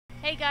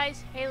Hey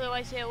guys, Halo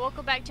here.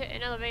 Welcome back to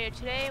another video.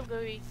 Today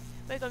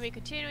we're gonna be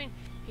continuing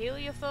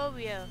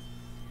Heliophobia.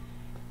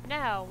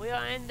 Now we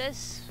are in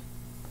this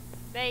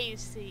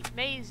maze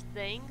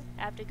thing.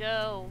 I have to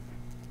go.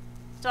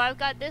 So I've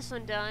got this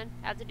one done.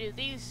 I have to do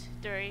these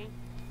three.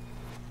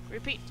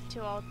 Repeat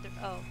to all three.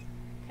 Oh,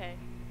 okay.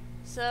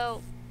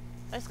 So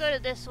let's go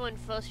to this one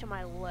first to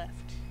my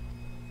left.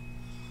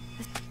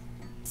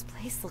 This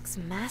place looks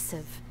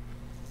massive.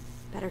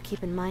 Better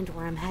keep in mind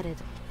where I'm headed.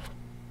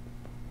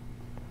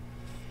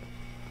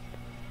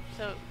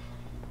 So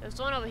there's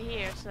one over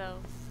here. So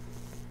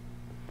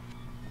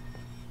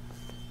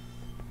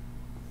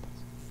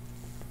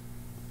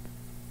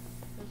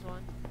there's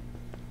one.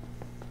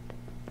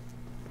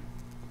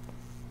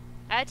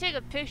 I had to take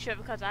a picture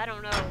because I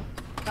don't know.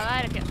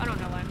 I don't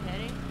know where I'm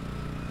heading.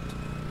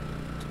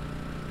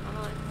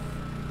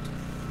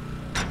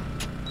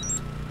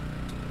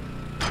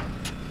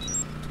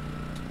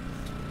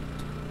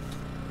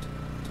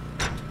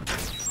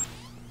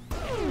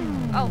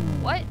 Oh,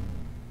 what?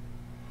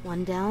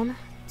 One down,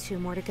 two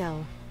more to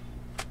go.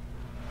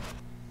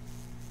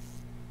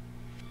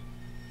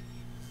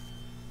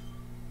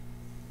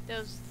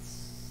 There's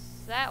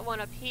that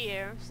one up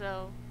here,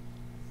 so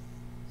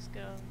let's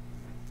go.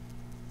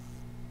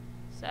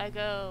 So I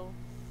go.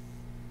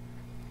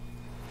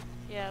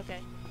 Yeah, okay.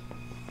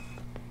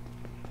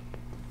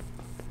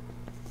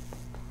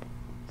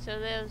 So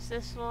there's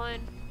this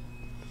one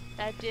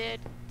that did.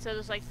 So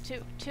there's like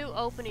two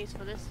openings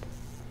for this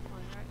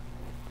one, right?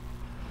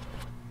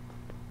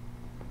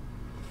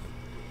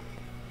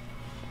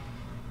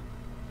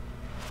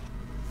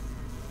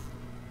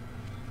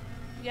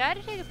 Yeah, I had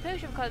to take a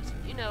picture because,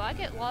 you know, I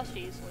get lost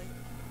easily.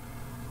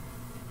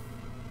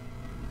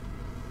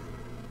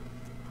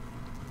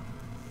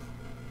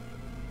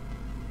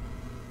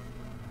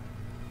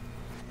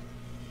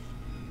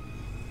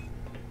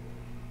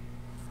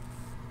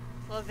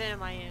 What vent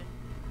am I in?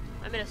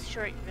 I'm in a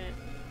straight vent.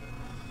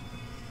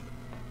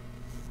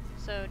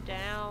 So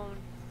down.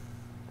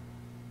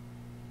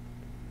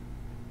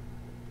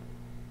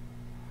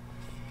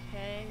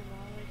 Okay, I'm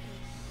all the way to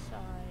the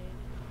side.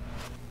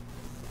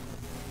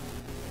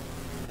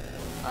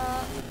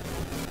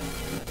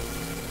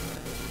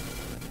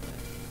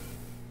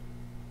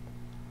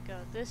 Go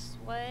this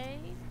way.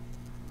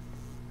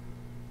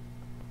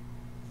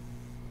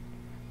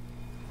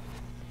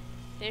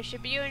 There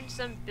should be in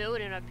some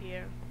building up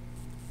here.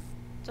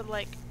 Some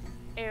like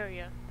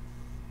area.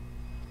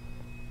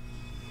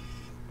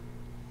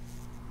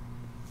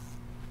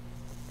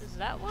 Is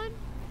that one?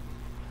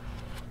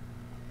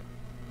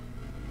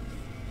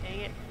 Dang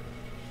it.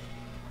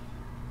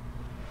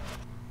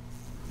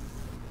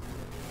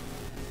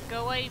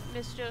 Go away,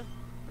 mister.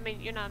 I mean,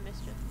 you're not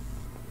mister.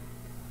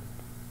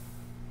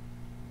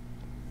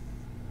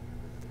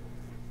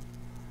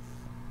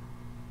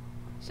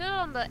 Sit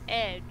on the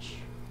edge.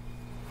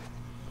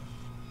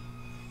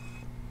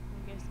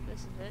 I guess this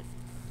is it.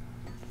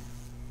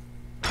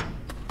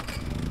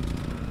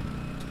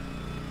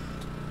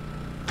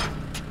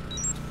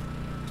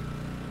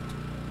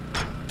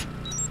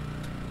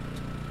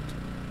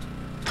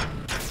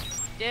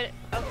 Did it?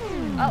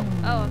 Oh,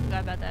 I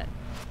forgot about that.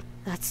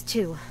 That's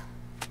two.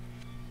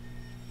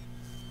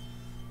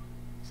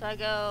 So I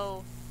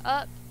go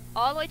up,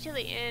 all the way to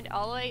the end,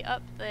 all the way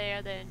up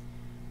there, then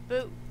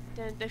boot.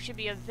 Then there should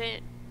be a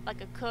vent,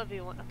 like a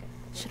curvy one. Okay.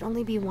 Should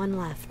only be one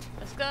left.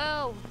 Let's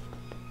go.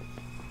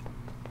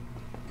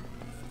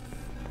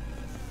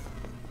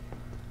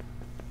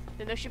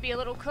 Then there should be a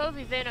little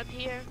curvy vent up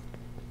here.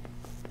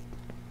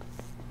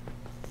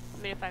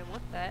 I mean, if I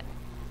want that.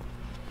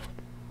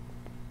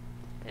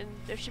 And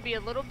there should be a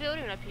little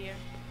building up here.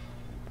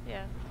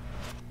 Yeah.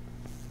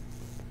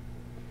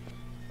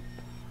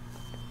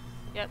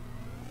 Yep.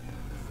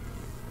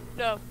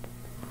 No.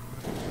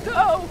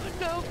 No!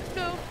 No!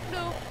 No!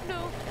 No!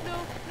 No! No!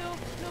 No!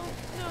 No!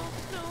 No!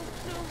 No!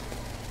 No!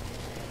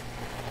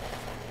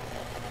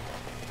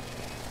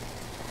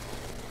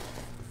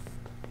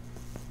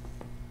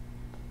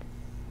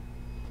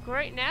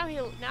 Great. Now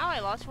I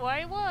lost where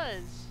I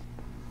was.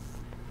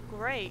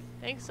 Great.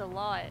 Thanks a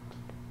lot.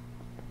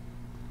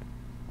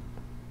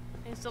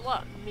 Thanks a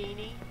lot,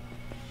 meanie.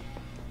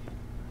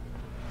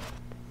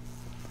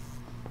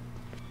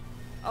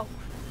 Oh,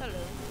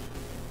 hello.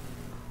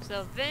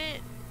 So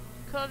vent,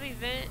 curvy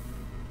vent.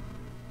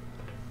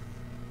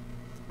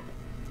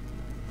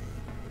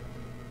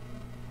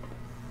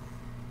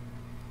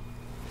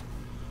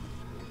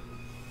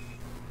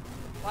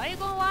 Why are you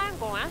going where I'm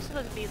going? I'm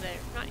supposed to be there,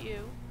 not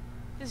you.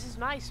 This is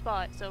my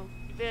spot, so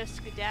you better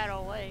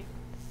skedaddle away.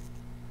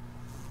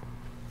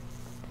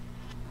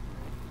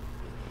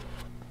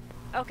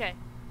 Okay.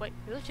 Wait,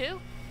 there's two?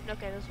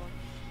 Okay, there's one.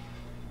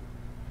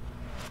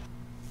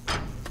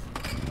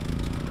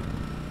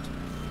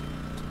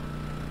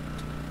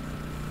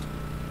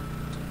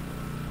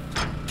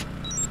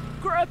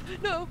 Grab!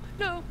 No!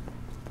 No!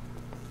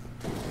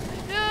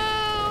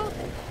 No!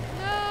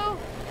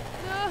 No!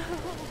 No!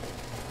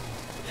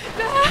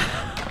 No!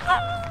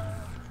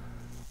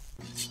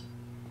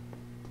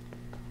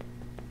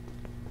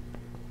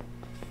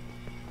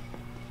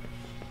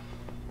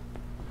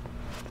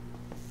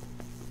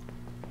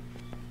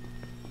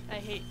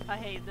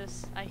 hate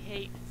this. I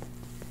hate.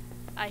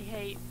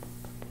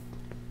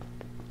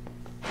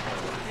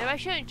 Maybe I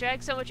shouldn't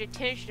drag so much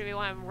attention to me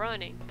while I'm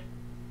running.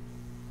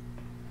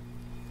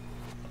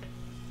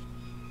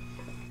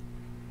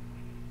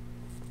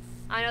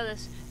 I know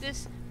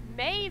this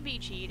may be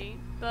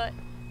cheating, but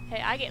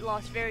hey, I get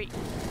lost very.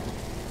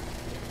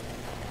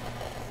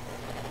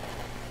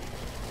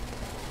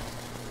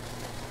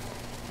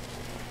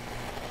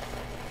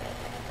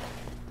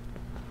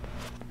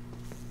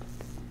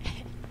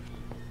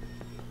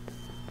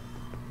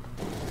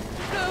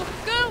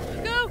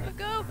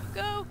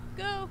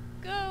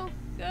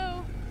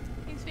 Go.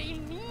 He's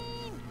being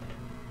mean.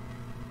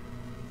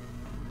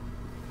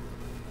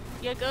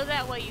 Yeah, go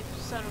that way, you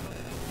son of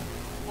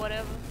a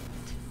whatever.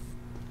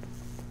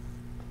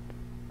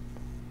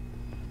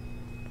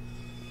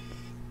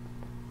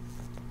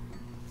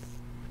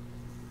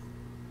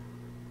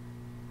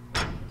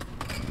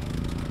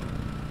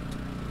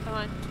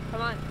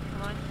 Come on.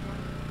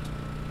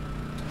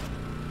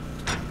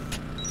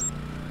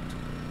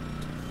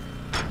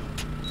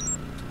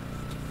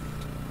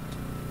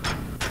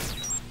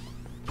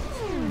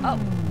 Oh.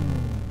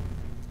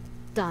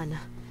 Done.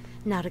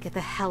 Now to get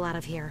the hell out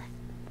of here.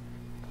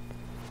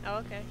 Oh,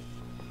 okay.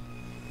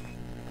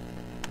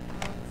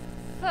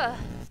 Huh.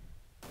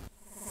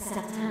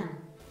 Step 10.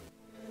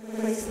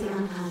 Place the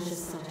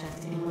unconscious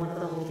subject in one of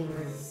the holding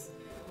rooms.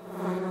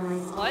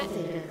 Finalize all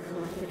data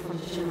collected from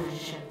the Gemini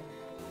ship.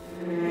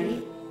 Are you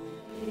ready?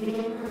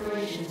 Begin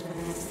preparations for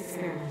the next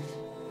experiment.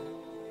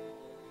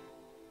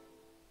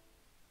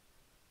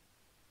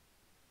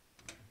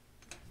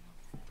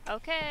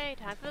 Okay,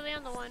 time for the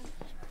other one.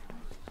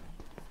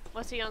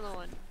 What's the other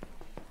one?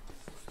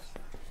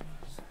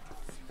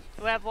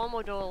 We have one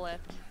more door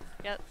left.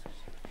 Yep.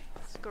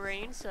 It's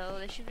green, so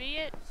this should be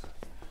it.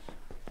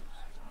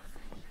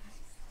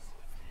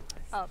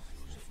 Oh.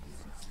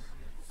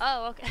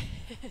 Oh, okay.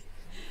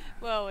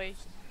 Well, wait.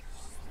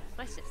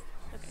 Okay.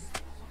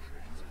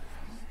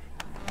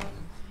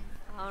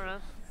 I don't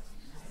know.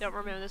 Don't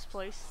remember this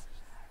place.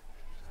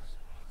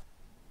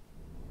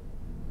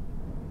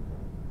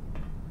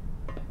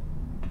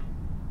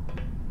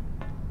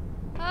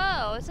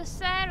 Oh, it's a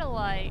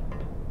satellite.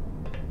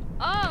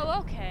 Oh,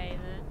 okay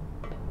then.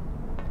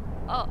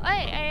 Oh,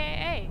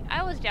 hey.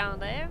 I was down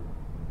there.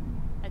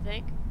 I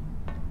think.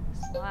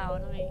 It's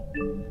loud, I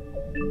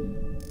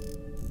mean.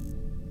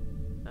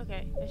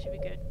 Okay, that should be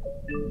good.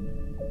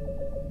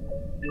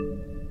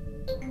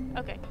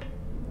 Okay.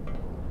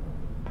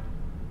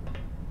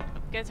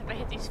 I guess if I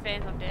hit these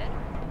fans, I'm dead.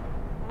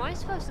 Where am I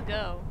supposed to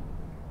go?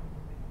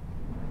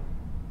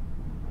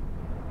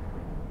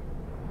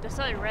 There's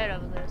something red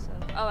over there, so...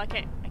 Oh, I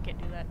can't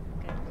do that.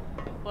 Okay.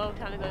 Well,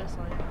 time to go this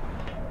way.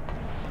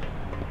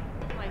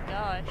 Oh my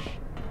gosh.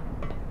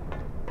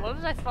 What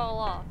if I fall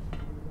off?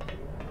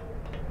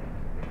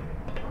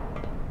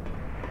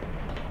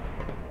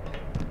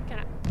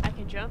 I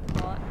can jump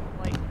a lot.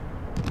 Wait.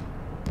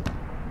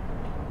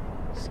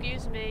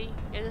 Excuse me.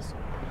 Is this...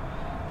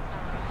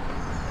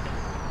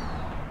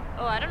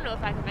 Oh, I don't know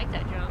if I can make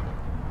that jump.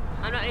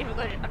 I'm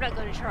not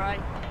going to try.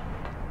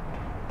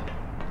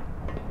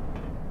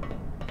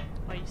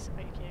 Oh, you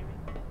kidding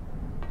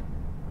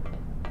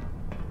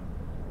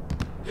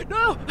me?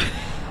 No!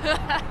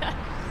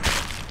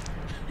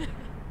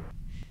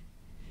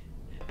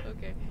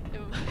 Okay,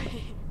 never mind.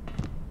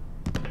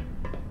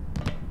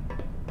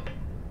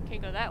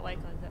 Can't go that way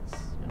because that's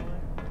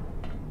nowhere.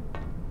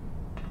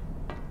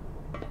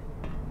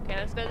 Okay,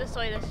 let's go this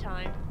way this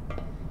time.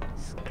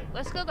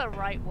 Let's go the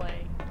right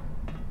way.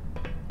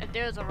 If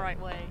there's a right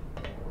way.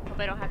 Hope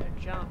I don't have to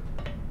jump.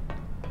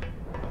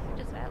 What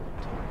does that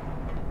look like?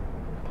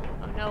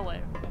 Oh,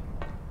 nowhere.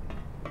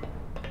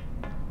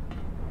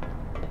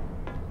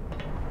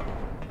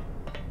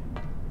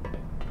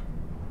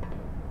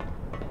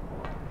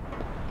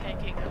 Okay,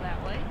 can't go that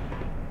way.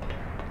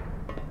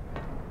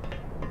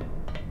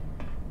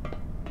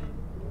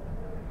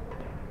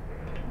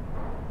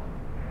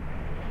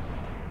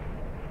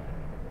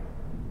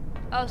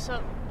 Oh,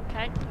 so...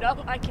 Okay.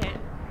 No, I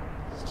can't.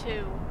 It's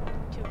too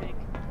big.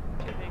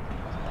 Too big.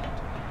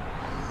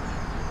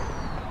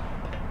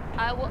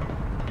 I will...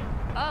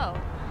 Oh.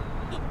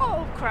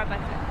 Oh, crap,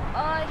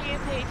 I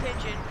didn't pay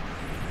attention.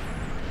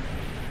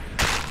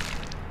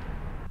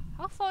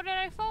 How far did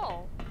I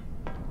fall?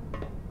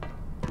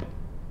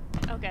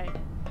 Okay.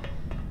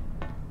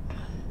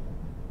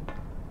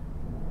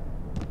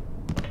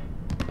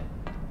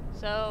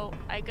 So,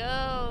 I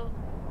go...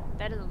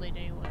 That doesn't lead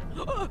anywhere.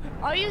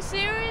 Are you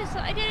serious?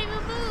 I didn't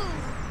even move!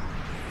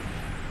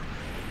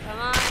 Come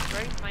on,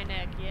 break my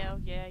neck. Yeah.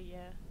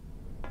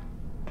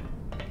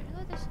 Can I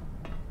go this?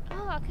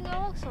 Oh, I can go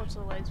all sorts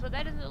of ways, but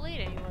that doesn't lead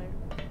anywhere.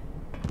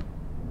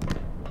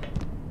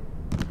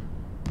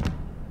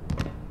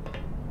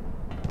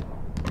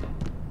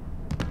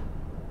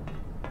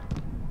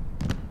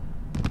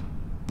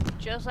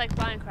 Just like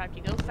Minecraft,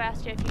 you go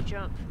faster if you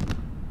jump.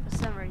 For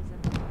some reason.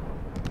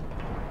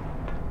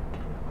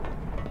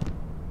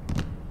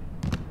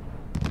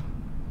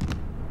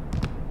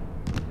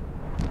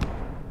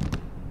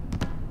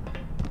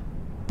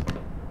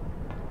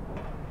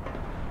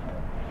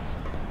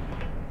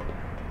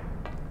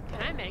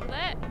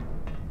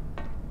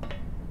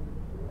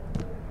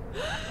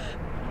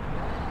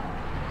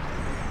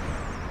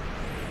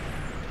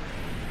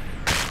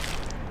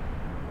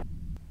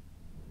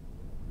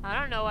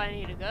 know where I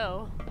need to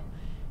go.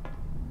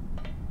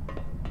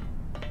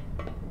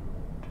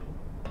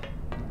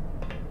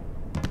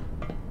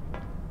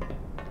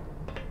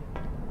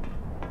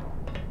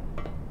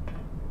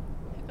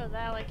 Can't go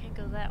that way, can't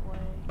go that way.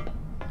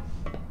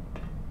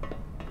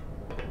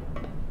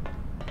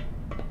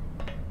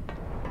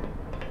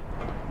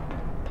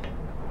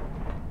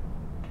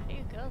 How do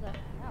you go that?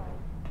 How?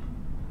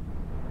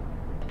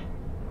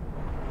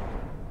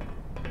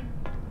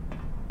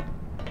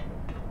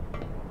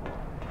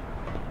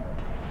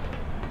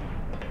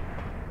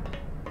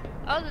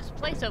 Oh, there's a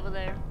place over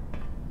there.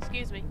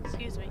 Excuse me,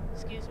 excuse me,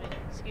 excuse me,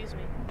 excuse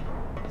me,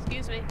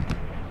 excuse me.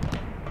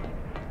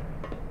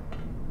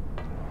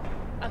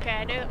 Okay,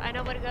 I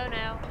know where to go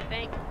now, I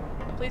think.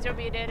 Please don't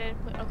be a dead end.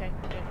 Okay,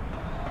 good.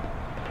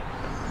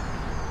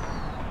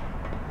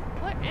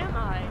 What am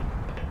I?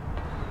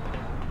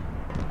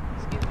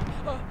 Excuse me.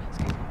 Oh,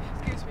 excuse me,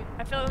 excuse me.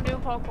 I feel like I'm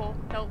doing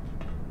parkour. Help.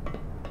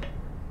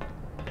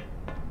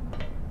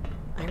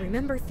 I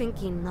remember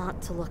thinking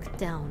not to look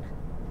down.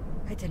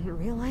 I didn't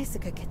realize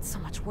it could get so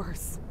much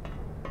worse.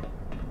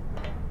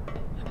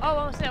 Oh,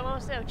 almost there,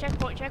 almost there.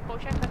 Checkpoint,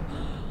 checkpoint, checkpoint.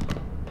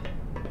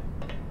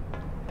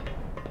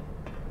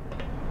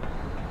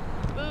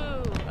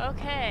 Ooh,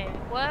 okay.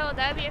 Well,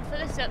 that'd be it for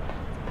this.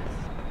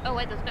 Oh,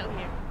 wait, there's a note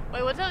here.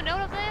 Wait, was there a note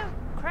up there?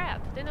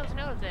 Crap, then there was a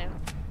note up there.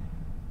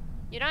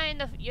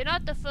 You're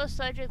not the first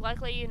subject,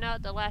 likely you're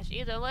not the last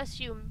either, unless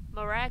you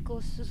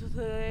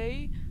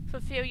miraculously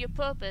fulfill your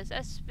purpose.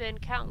 That's been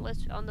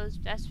countless on those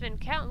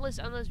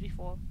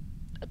before.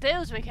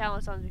 There's been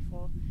countless on those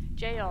before.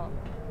 JR.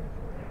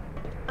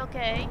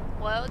 Okay,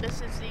 well,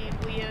 this is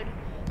the weird,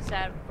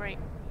 sad green?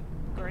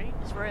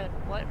 It's red.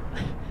 What?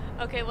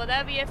 Okay, well,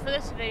 that'll be it for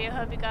this video.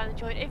 Hope you guys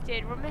enjoyed. If you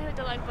did, remember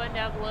to like button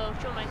down below,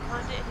 show my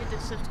content, hit the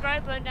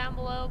subscribe button down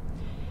below.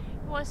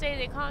 If you want to say in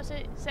the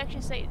comment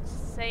section, say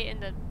in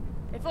the.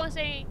 If you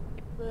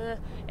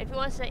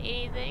want to say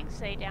anything,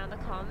 say down in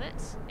the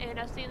comments. And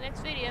I'll see you in the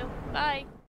next video. Bye.